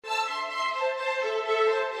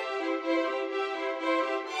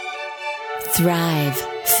thrive,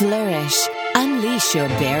 flourish, unleash your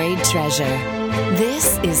buried treasure.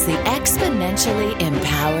 This is the Exponentially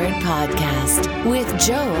Empowered Podcast with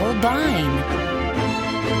Joel Bine.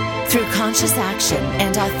 Through conscious action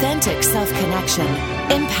and authentic self-connection,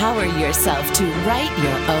 empower yourself to write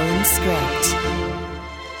your own script.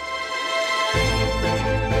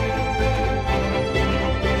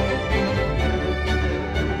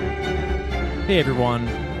 Hey everyone,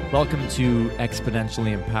 welcome to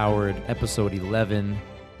Exponentially Empowered, episode 11.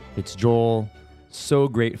 It's Joel. So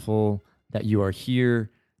grateful that you are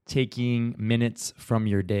here, taking minutes from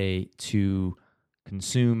your day to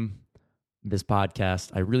consume this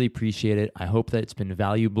podcast. I really appreciate it. I hope that it's been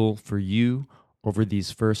valuable for you over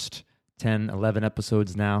these first 10, 11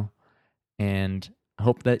 episodes now. And I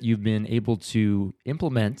hope that you've been able to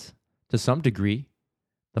implement, to some degree,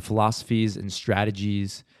 the philosophies and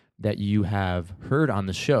strategies that you have heard on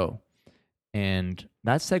the show. And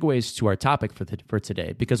that segues to our topic for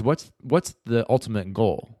today, because what's the ultimate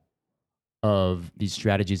goal of these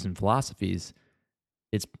strategies and philosophies?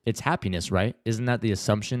 It's happiness, right? Isn't that the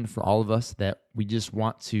assumption for all of us, that we just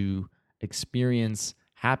want to experience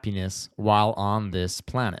happiness while on this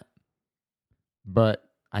planet? But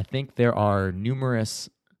I think there are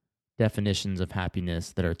numerous definitions of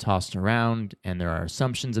happiness that are tossed around, and there are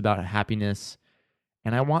assumptions about happiness.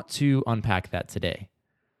 And I want to unpack that today.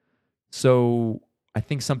 So I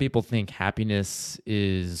think some people think happiness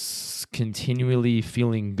is continually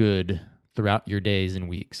feeling good throughout your days and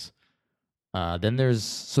weeks. So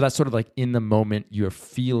that's sort of like in the moment you're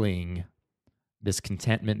feeling this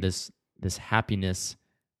contentment, this happiness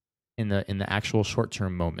in the actual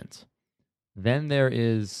short-term moment. Then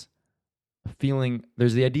there's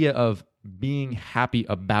the idea of being happy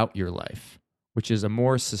about your life, which is a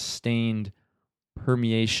more sustained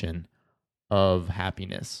permeation of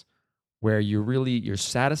happiness, where you're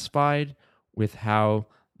satisfied with how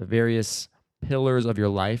the various pillars of your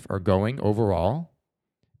life are going overall,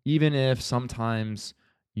 even if sometimes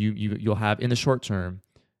you'll have, in the short term,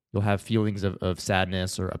 you'll have feelings of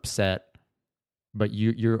sadness or upset, but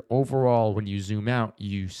you're overall, when you zoom out,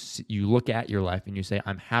 you look at your life and you say,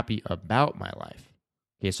 I'm happy about my life.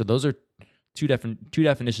 Okay, so those are two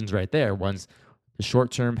definitions right there. One's the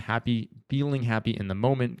short-term feeling happy in the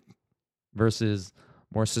moment, versus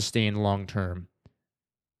more sustained long-term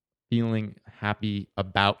feeling happy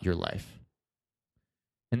about your life.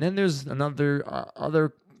 And then there's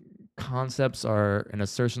other concepts and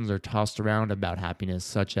assertions are tossed around about happiness,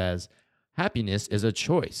 such as happiness is a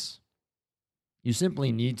choice. You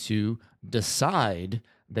simply need to decide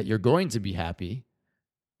that you're going to be happy,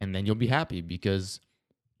 and then you'll be happy, because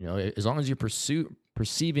as long as you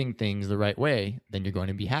perceiving things the right way, then you're going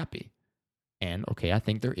to be happy. And okay, I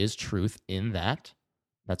think there is truth in that.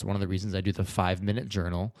 That's one of the reasons I do the 5-minute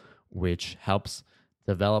journal, which helps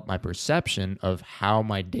develop my perception of how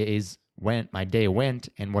my day went,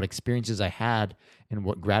 and what experiences I had, and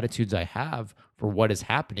what gratitudes I have for what is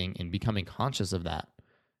happening, and becoming conscious of that.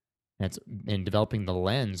 And developing the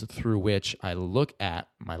lens through which I look at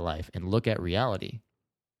my life and look at reality.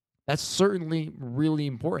 That's certainly really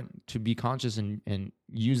important, to be conscious and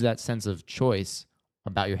use that sense of choice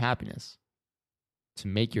about your happiness to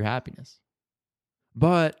make your happiness.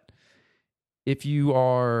 But if you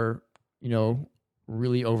are,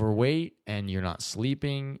 really overweight and you're not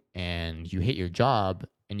sleeping and you hate your job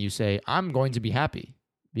and you say, I'm going to be happy,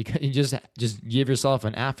 because you just give yourself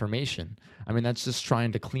an affirmation. I mean, that's just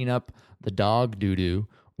trying to clean up the dog doo-doo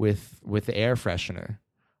with the air freshener.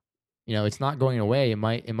 It's not going away. It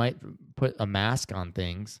might put a mask on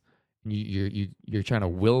things. You're trying to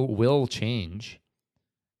will change,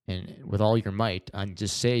 and with all your might, and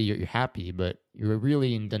just say you're happy, but you're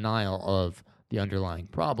really in denial of the underlying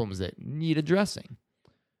problems that need addressing.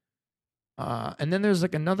 And then there's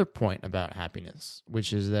another point about happiness,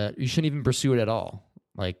 which is that you shouldn't even pursue it at all.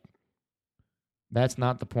 That's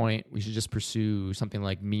not the point. We should just pursue something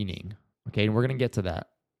like meaning. Okay, and we're gonna get to that,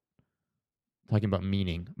 talking about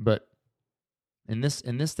meaning, but in this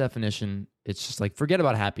definition, it's just forget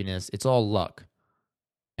about happiness. It's all luck.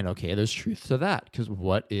 And okay, there's truth to that, because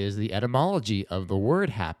what is the etymology of the word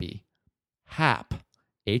happy? Hap,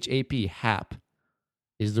 H-A-P, hap,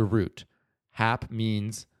 is the root. Hap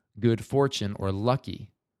means good fortune or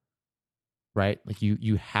lucky, right?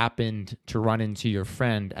 You happened to run into your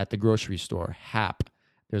friend at the grocery store. Hap.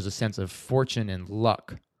 There's a sense of fortune and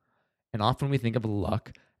luck. And often we think of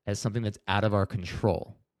luck as something that's out of our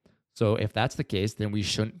control. So if that's the case, then we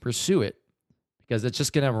shouldn't pursue it, because it's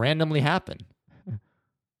just going to randomly happen,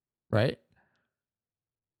 right?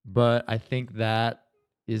 But I think that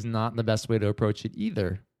is not the best way to approach it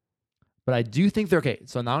either. But I do think okay,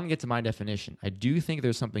 so now I'm going to get to my definition. I do think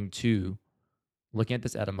there's something to looking at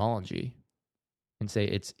this etymology and say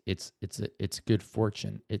it's good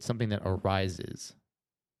fortune. It's something that arises,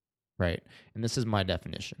 right? And this is my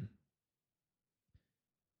definition.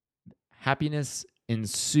 Happiness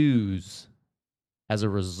ensues as a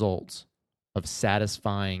result of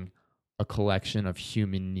satisfying a collection of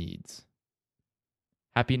human needs.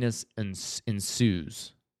 Happiness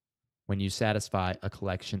ensues when you satisfy a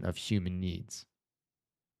collection of human needs.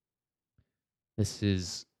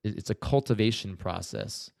 It's a cultivation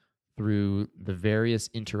process through the various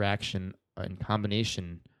interaction and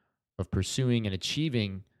combination of pursuing and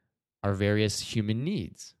achieving our various human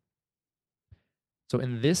needs. So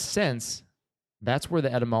in this sense, that's where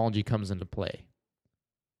the etymology comes into play,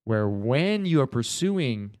 where when you are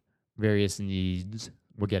pursuing various needs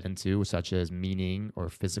we'll get into, such as meaning or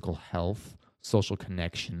physical health, social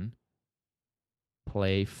connection,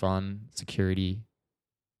 play, fun, security,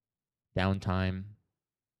 downtime,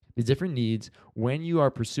 these different needs, when you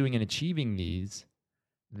are pursuing and achieving these,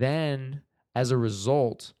 then as a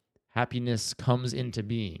result, happiness comes into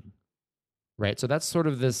being, right? So that's sort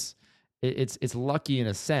of this, it's lucky in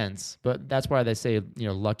a sense, but that's why they say,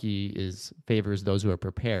 lucky favors those who are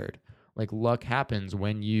prepared. Like luck happens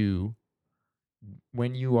when you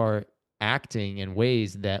are acting in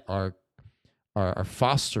ways that are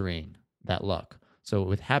fostering that luck. So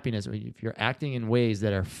with happiness, if you're acting in ways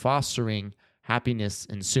that are fostering happiness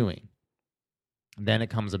ensuing, then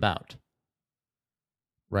it comes about,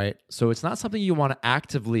 right? So it's not something you want to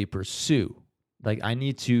actively pursue. Like I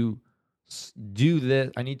need to do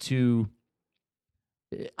this.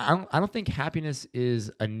 I don't think happiness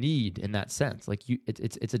is a need in that sense. Like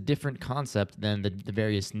it's a different concept than the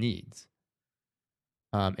various needs.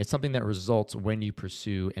 It's something that results when you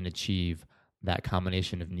pursue and achieve that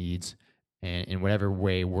combination of needs and in whatever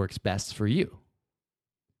way works best for you.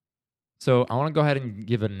 So I want to go ahead and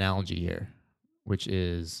give an analogy here, which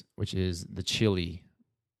is the chili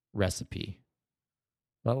recipe.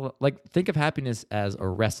 Well, like think of happiness as a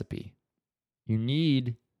recipe. You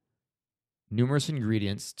need numerous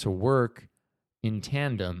ingredients to work in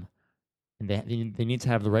tandem, and they need to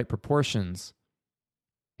have the right proportions.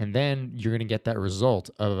 And then you're going to get that result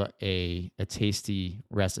of a tasty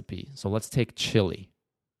recipe. So let's take chili.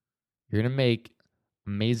 You're going to make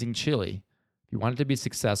amazing chili. If you want it to be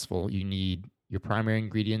successful, you need your primary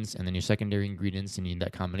ingredients and then your secondary ingredients. You need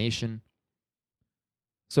that combination.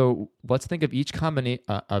 So let's think of each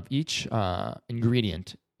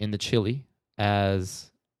ingredient in the chili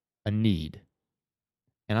as a need.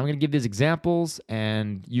 And I'm going to give these examples,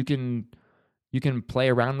 and you can play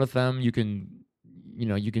around with them. You can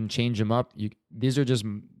change them up. These are just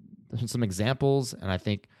some examples, and I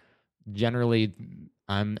think generally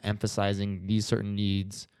I'm emphasizing these certain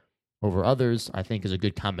needs over others. I think is a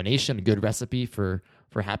good combination, a good recipe for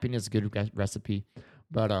happiness, a good recipe.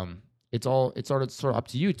 But it's sort of up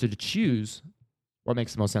to you to choose what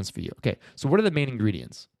makes the most sense for you. Okay, so what are the main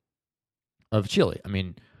ingredients of chili? I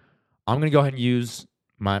mean, I'm gonna go ahead and use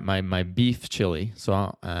my beef chili.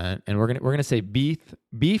 So and we're gonna say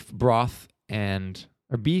beef broth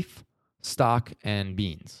or beef stock and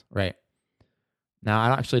beans, right? Now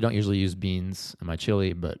I actually don't usually use beans in my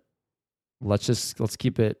chili, but let's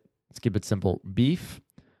keep it simple. Beef,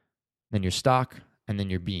 then your stock, and then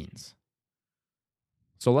your beans.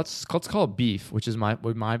 So let's call it beef, which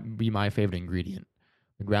would be my favorite ingredient.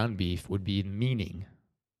 The ground beef would be meaning.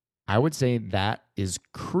 I would say that is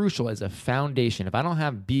crucial as a foundation. If I don't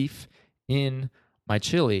have beef in my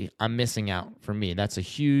chili, I'm missing out. For me, that's a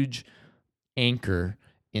huge anchor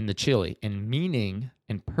in the chili. And meaning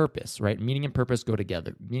and purpose, right? Meaning and purpose go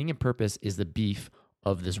together. Meaning and purpose is the beef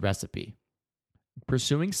of this recipe.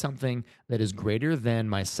 Pursuing something that is greater than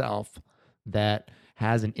myself, that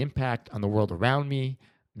has an impact on the world around me,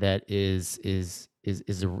 that is an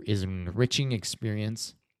enriching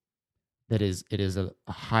experience. It is a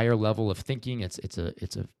higher level of thinking. It's a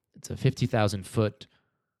 50,000 foot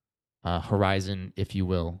horizon, if you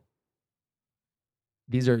will.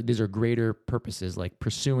 These are greater purposes, like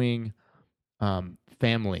pursuing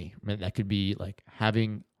family. I mean, that could be like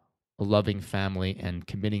having a loving family and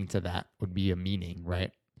committing to that would be a meaning,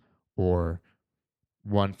 right? Or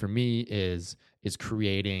one for me is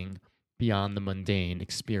creating beyond the mundane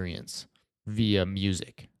experience via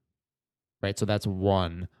music, right? So that's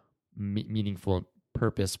one meaningful,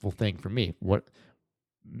 purposeful thing for me. What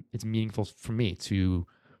it's meaningful for me to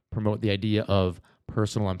promote the idea of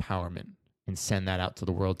personal empowerment and send that out to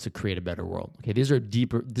the world to create a better world. Okay, these are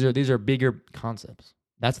deeper. These are bigger concepts.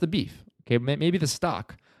 That's the beef. Okay, maybe the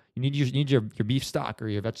stock. You need your beef stock or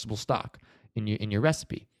your vegetable stock in your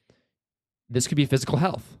recipe. This could be physical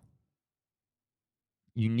health.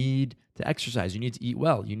 You need to exercise. You need to eat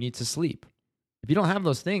well. You need to sleep. If you don't have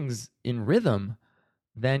those things in rhythm,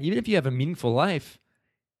 then even if you have a meaningful life,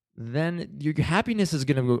 then your happiness is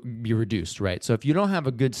going to be reduced, right? So if you don't have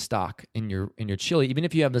a good stock in your chili, even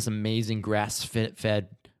if you have this amazing grass-fed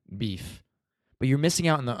beef, but you're missing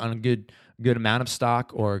out on a good amount of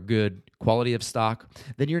stock or a good quality of stock,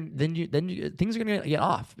 then things are going to get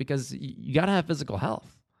off because you got to have physical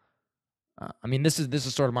health. I mean, this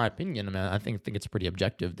is sort of my opinion. I mean, I think it's pretty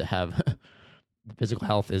objective to have physical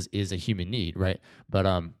health is a human need, right? But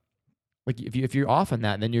like if you're off on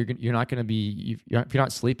that, then you're not going to be if you're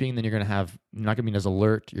not sleeping, then you're not going to be as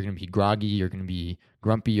alert. You're going to be groggy. You're going to be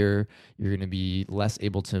grumpier. You're going to be less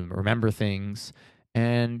able to remember things,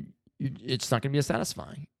 and it's not going to be as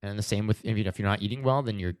satisfying. And the same with if you're not eating well,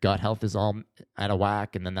 then your gut health is all out of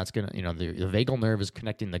whack, and then that's going to the vagal nerve is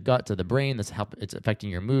connecting the gut to the brain. It's affecting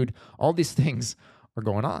your mood. All these things are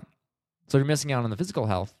going on. So you're missing out on the physical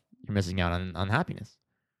health. You're missing out on happiness.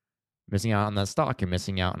 You're missing out on that stock. You're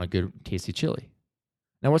missing out on a good tasty chili.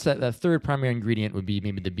 Now, what's that? The third primary ingredient would be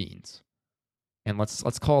maybe the beans, and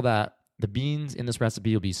let's call that the beans in this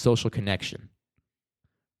recipe will be social connection.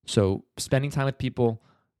 So spending time with people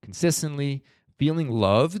consistently, feeling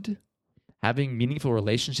loved, having meaningful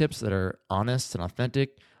relationships that are honest and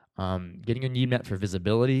authentic, getting your need met for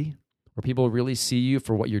visibility, where people really see you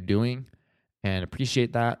for what you're doing and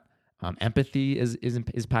appreciate that. Empathy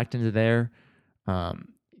is packed into there.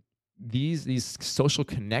 These social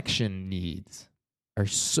connection needs are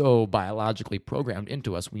so biologically programmed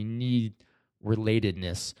into us. We need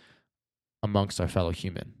relatedness amongst our fellow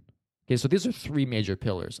human. Okay, so these are three major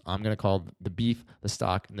pillars. I'm going to call the beef, the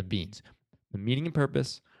stock, and the beans. The meaning and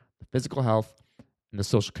purpose, the physical health, and the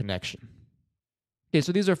social connection. Okay,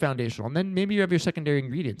 so these are foundational. And then maybe you have your secondary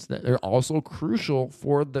ingredients that are also crucial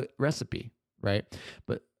for the recipe, right?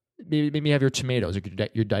 But maybe you have your tomatoes,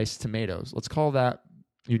 your diced tomatoes. Let's call that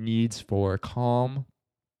your needs for calm,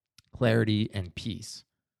 clarity, and peace,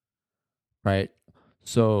 right?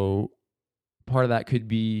 So part of that could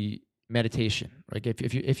be meditation. Like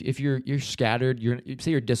if you're scattered,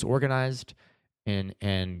 say you're disorganized, and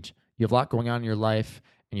you have a lot going on in your life,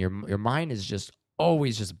 and your mind is just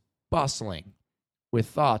always just bustling with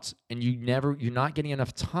thoughts, and you're not getting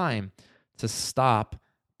enough time to stop,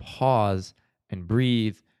 pause, and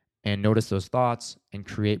breathe, and notice those thoughts, and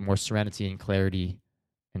create more serenity and clarity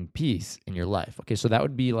and peace in your life. Okay, so that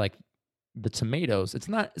would be like the tomatoes. It's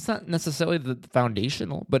not necessarily the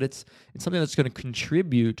foundational, but it's something that's going to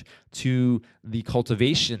contribute to the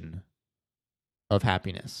cultivation of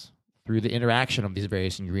happiness through the interaction of these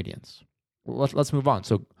various ingredients. Well, let's move on.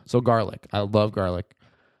 So garlic. I love garlic.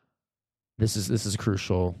 This is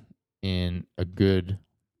crucial in a good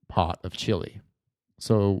pot of chili.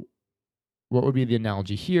 So what would be the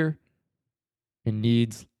analogy here? It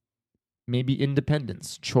needs maybe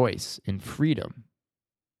independence, choice, and freedom.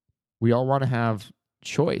 We all want to have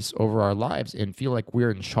choice over our lives and feel like we're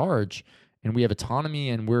in charge, and we have autonomy,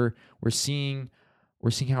 and we're seeing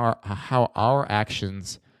how our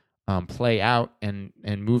actions play out and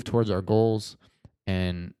move towards our goals,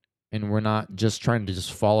 and we're not just trying to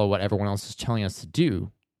just follow what everyone else is telling us to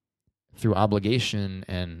do through obligation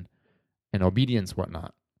and obedience,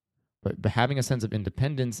 whatnot. But having a sense of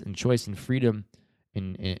independence and choice and freedom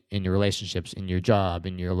in your relationships, in your job,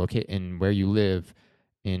 in your in where you live,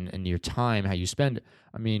 in your time, how you spend it.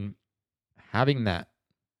 I mean, having that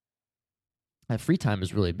free time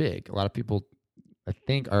is really big. A lot of people, I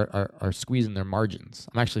think, are squeezing their margins.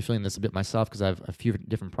 I'm actually feeling this a bit myself because I have a few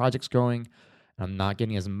different projects going, and I'm not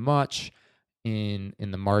getting as much in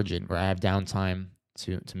the margin where I have downtime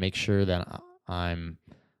to make sure that I'm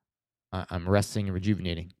resting and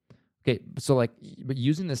rejuvenating. Okay, so but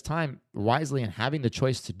using this time wisely and having the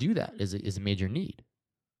choice to do that is a major need.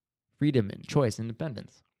 Freedom and choice,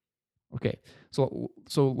 independence. Okay, so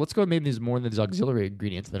let's go maybe more of these auxiliary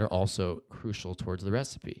ingredients that are also crucial towards the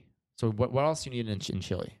recipe. So what else do you need in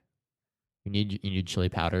chili? You need chili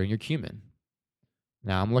powder and your cumin.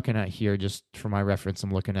 Now I'm looking at here, just for my reference,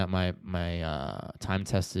 I'm looking at my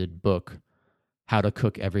time-tested book, How to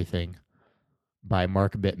Cook Everything by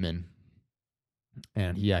Mark Bittman.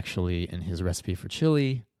 And he actually, in his recipe for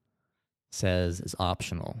chili, says it's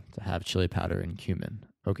optional to have chili powder and cumin.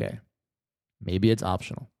 Okay, maybe it's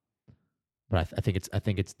optional, but I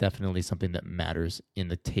think it's definitely something that matters in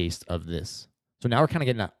the taste of this. So now we're kind of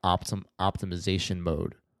getting that optimization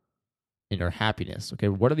mode in our happiness. Okay,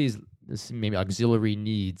 what are these maybe auxiliary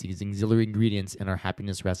needs, these auxiliary ingredients in our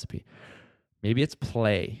happiness recipe? Maybe it's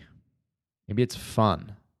play. Maybe it's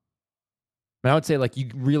fun. But I would say like you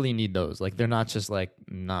really need those. Like they're not just like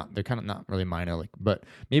they're kind of not really minor, like, but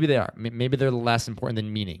maybe they are. Maybe they're less important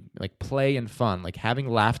than meaning. Like play and fun, like having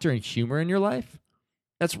laughter and humor in your life.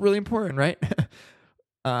 That's really important, right?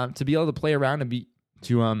 To be able to play around and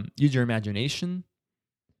use your imagination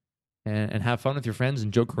and have fun with your friends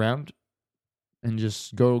and joke around and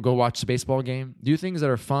just go watch the baseball game. Do things that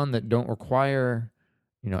are fun that don't require,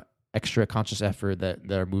 extra conscious effort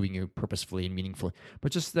that are moving you purposefully and meaningfully.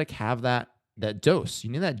 But just like have that dose.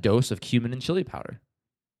 You need that dose of cumin and chili powder,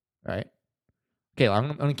 right? Okay,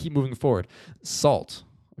 I'm going to keep moving forward. Salt.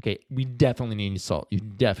 Okay, we definitely need salt. You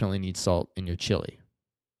definitely need salt in your chili.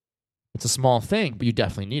 It's a small thing, but you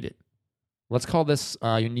definitely need it. Let's call this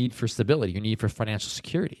your need for stability, your need for financial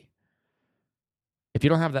security. If you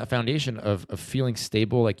don't have that foundation of feeling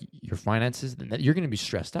stable, like your finances, then you're going to be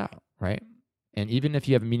stressed out, right? And even if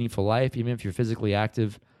you have a meaningful life, even if you're physically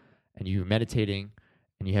active and you're meditating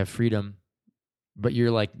and you have freedom, but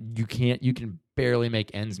you're like, you can barely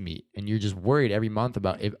make ends meet, and you're just worried every month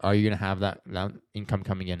about are you going to have that income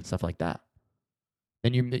coming in and stuff like that,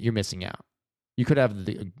 then you're missing out. You could have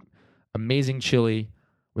the amazing chili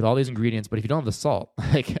with all these ingredients, but if you don't have the salt,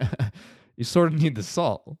 like you sort of need the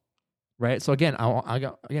salt, right? So again,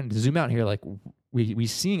 to zoom out here, like we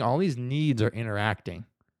seeing all these needs are interacting,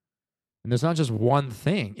 and there's not just one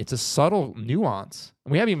thing; it's a subtle nuance.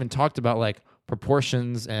 And we haven't even talked about like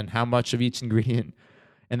proportions and how much of each ingredient,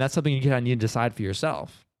 and that's something you kind of need to decide for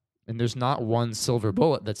yourself. And there's not one silver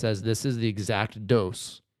bullet that says this is the exact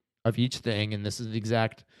dose of each thing, and this is the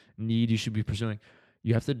exact need you should be pursuing.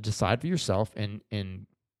 You have to decide for yourself, and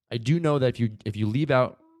I do know that if you leave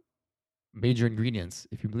out major ingredients,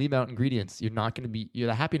 if you leave out ingredients, you're not going to be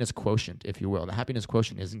the happiness quotient, if you will. The happiness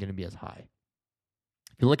quotient isn't going to be as high.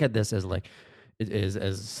 If you look at this as like it is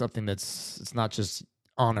as something it's not just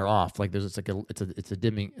on or off. Like it's a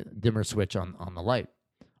dimmer switch on the light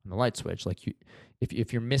switch. Like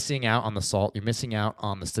if you're missing out on the salt, you're missing out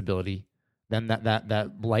on the stability. Then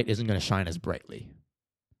that light isn't going to shine as brightly.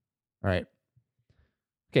 All right.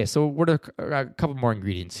 Okay, so what are a couple more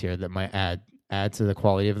ingredients here that might add to the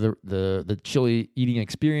quality of the chili eating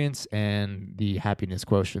experience and the happiness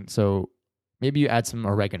quotient? So maybe you add some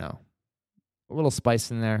oregano, a little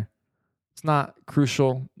spice in there. It's not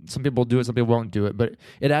crucial. Some people do it, some people won't do it, but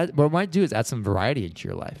what it might do is add some variety into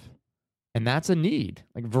your life, and that's a need.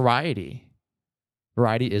 Like variety.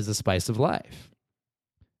 Variety is the spice of life.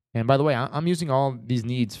 And by the way, I'm using all these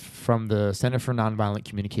needs from the Center for Nonviolent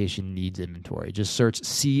Communication Needs Inventory. Just search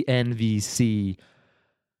CNVC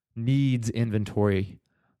Needs Inventory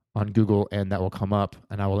on Google, and that will come up,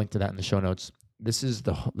 and I will link to that in the show notes. This is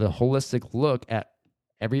the holistic look at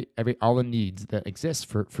all the needs that exist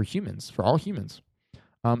for humans, for all humans.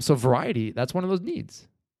 So variety, that's one of those needs.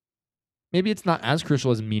 Maybe it's not as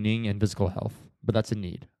crucial as meaning and physical health, but that's a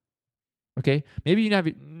need. Okay? Maybe you have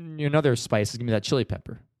another spice is going to be that chili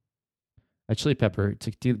pepper. A chili pepper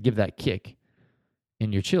to give that kick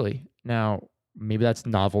in your chili. Now, maybe that's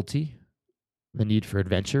novelty, the need for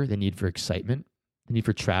adventure, the need for excitement, the need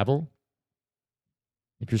for travel.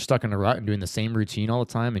 If you're stuck in a rut and doing the same routine all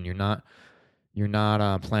the time, and you're not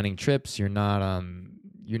planning trips, you're not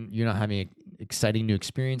having exciting new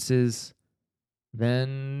experiences,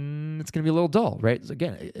 then it's going to be a little dull, right? So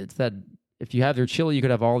again, it's that if you have your chili, you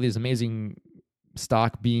could have all these amazing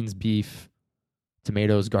stock, beans, beef,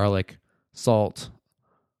 tomatoes, garlic, salt,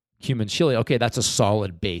 cumin, chili. Okay, that's a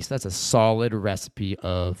solid base. That's a solid recipe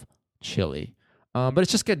of chili. But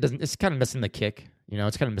it's just good. It's kind of missing the kick.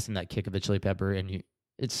 It's kind of missing that kick of the chili pepper, and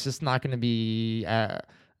it's just not going to be.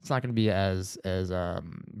 It's not going to be as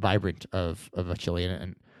vibrant of a chili,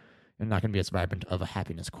 and not going to be as vibrant of a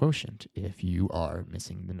happiness quotient if you are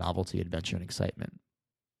missing the novelty, adventure, and excitement.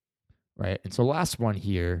 Right. And so, last one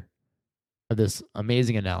here. This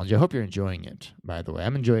amazing analogy. I hope you're enjoying it, by the way.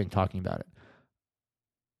 I'm enjoying talking about it.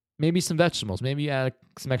 Maybe some vegetables. Maybe you add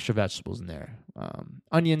some extra vegetables in there.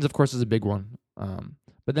 Onions, of course, is a big one.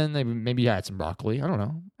 But then maybe you add some broccoli. I don't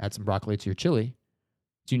know. Add some broccoli to your chili.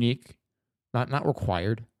 It's unique. Not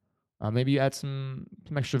required. Maybe you add some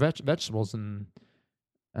extra vegetables,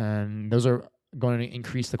 and those are going to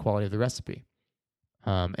increase the quality of the recipe.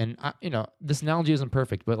 This analogy isn't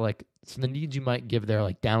perfect, but like some of the needs you might give there,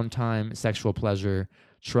 like downtime, sexual pleasure,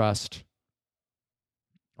 trust,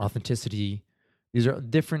 authenticity. These are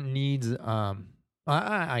different needs.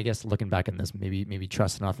 I guess looking back on this, maybe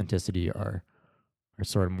trust and authenticity are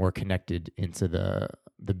sort of more connected into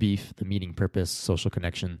the beef, the meaning, purpose, social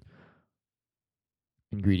connection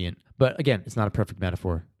ingredient. But again, it's not a perfect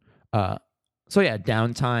metaphor. So yeah,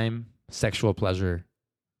 downtime, sexual pleasure.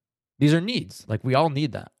 These are needs. Like we all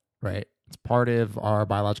need that, right? It's part of our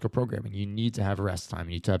biological programming. You need to have rest time.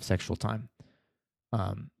 You need to have sexual time.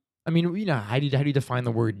 I mean, how do you define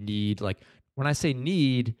the word need? Like when I say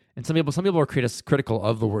need, and some people are critical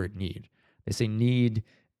of the word need. They say need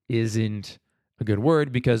isn't a good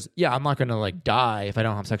word because, I'm not going to like die if I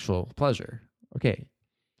don't have sexual pleasure. Okay.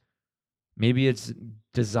 Maybe it's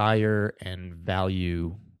desire and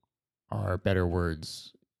value are better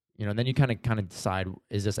words. Then you kind of decide,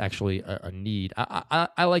 is this actually a need?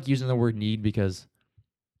 I like using the word need because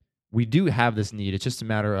we do have this need. It's just a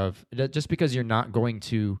matter of, just because you're not going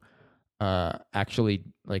to actually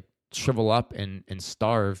like shrivel up and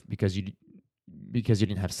starve because you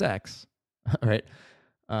didn't have sex, right?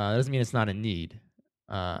 That doesn't mean it's not a need.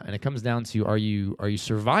 And it comes down to, are you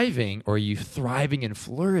surviving or are you thriving and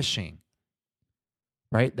flourishing?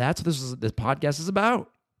 Right? That's what this podcast is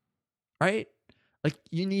about. Right? Like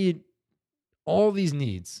you need all these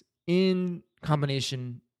needs in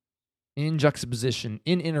combination, in juxtaposition,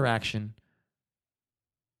 in interaction,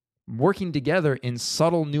 working together in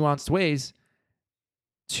subtle, nuanced ways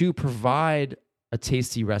to provide a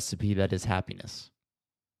tasty recipe that is happiness.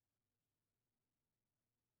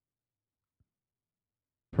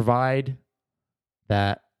 Provide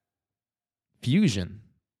that fusion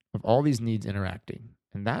of all these needs interacting,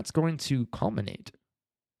 and that's going to culminate.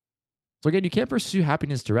 So again, you can't pursue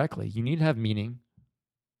happiness directly. You need to have meaning,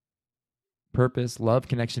 purpose, love,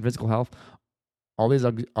 connection, physical health, all these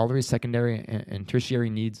secondary and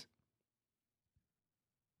tertiary needs.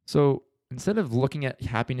 So instead of looking at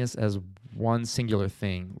happiness as one singular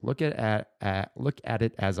thing, look at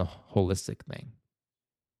it as a holistic thing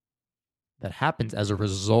that happens as a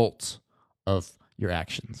result of your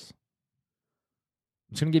actions.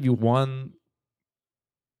 I'm just going to give you one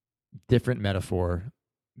different metaphor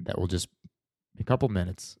that will just be a couple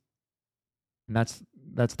minutes, and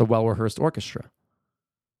that's the well-rehearsed orchestra,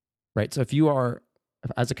 right? So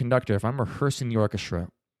as a conductor, if I'm rehearsing the orchestra,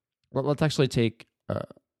 let's actually take,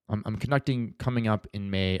 I'm conducting coming up in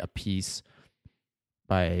May a piece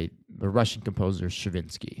by the Russian composer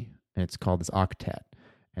Stravinsky, and it's called this octet,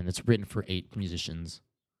 and it's written for 8 musicians,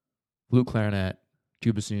 flute, clarinet,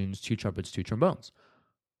 2 bassoons, 2 trumpets, 2 trombones.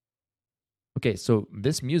 Okay, so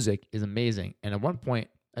this music is amazing, and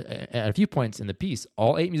at a few points in the piece,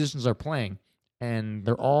 all 8 musicians are playing, and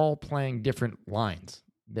they're all playing different lines.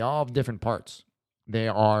 They all have different parts. They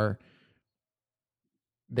are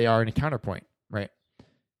in a counterpoint, right?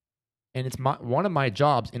 And it's one of my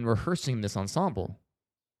jobs in rehearsing this ensemble.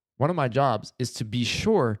 One of my jobs is to be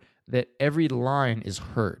sure that every line is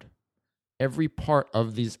heard. Every part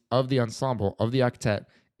of the ensemble, of the octet,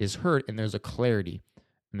 is heard, and there's a clarity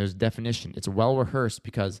and there's definition. It's well rehearsed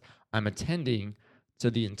because I'm attending to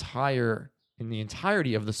the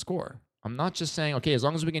entirety of the score. I'm not just saying, okay, as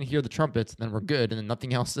long as we can hear the trumpets, then we're good, and then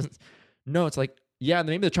nothing else is. No, it's like,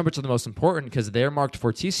 maybe the trumpets are the most important because they're marked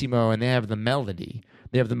fortissimo and they have the melody.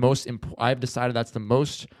 They have the most. I've decided that's the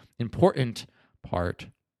most important part.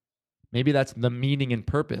 Maybe that's the meaning and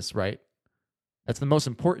purpose, right? That's the most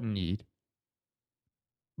important need.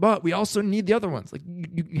 But we also need the other ones. Like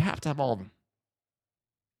you have to have all of them.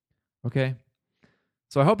 Okay,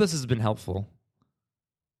 so I hope this has been helpful.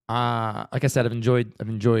 Like I said, I've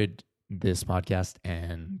enjoyed this podcast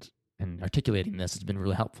and articulating this. It's been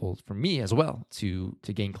really helpful for me as well to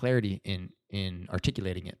gain clarity in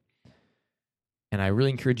articulating it. And I really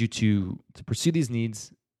encourage you to pursue these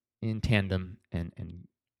needs in tandem and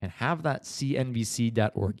have that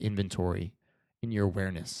cnbc.org inventory in your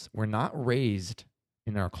awareness. We're not raised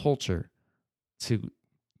in our culture to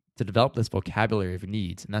develop this vocabulary of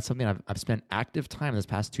needs. And that's something I've spent active time this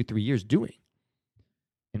past 2-3 years doing.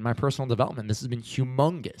 In my personal development, this has been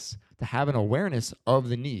humongous to have an awareness of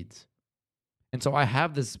the needs. And so I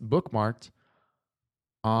have this bookmarked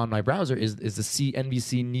on my browser is the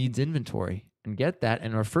CNBC needs inventory, and get that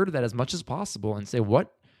and refer to that as much as possible and say,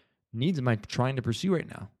 what needs am I trying to pursue right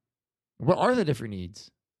now? What are the different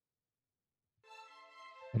needs?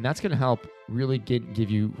 And that's going to help really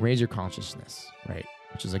raise your consciousness, right?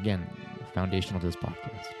 Which is, again, foundational to this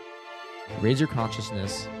podcast. Raise your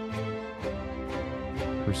consciousness,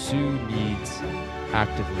 pursue needs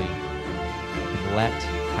actively, and let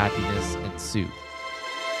happiness ensue.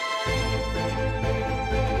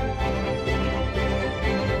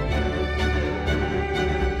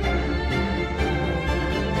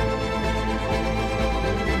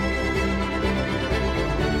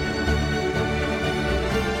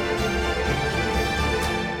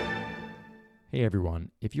 Hey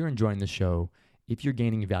everyone, if you're enjoying the show, if you're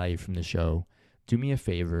gaining value from the show, do me a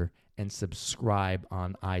favor and subscribe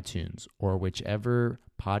on iTunes or whichever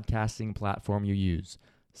podcasting platform you use.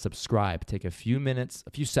 Subscribe. Take a few minutes, a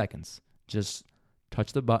few seconds just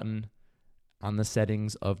touch the button on the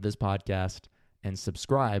settings of this podcast and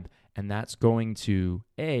subscribe. And that's going to,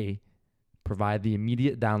 A, provide the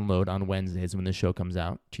immediate download on Wednesdays when the show comes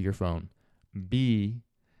out to your phone. B,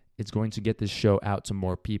 it's going to get this show out to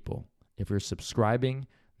more people. If you're subscribing,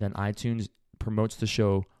 then iTunes promotes the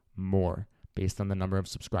show more based on the number of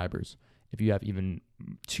subscribers. If you have even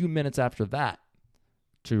 2 minutes after that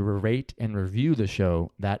to rate and review the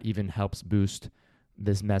show, that even helps boost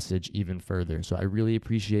this message even further. So I really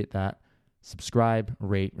appreciate that. Subscribe,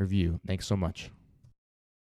 rate, review. Thanks so much.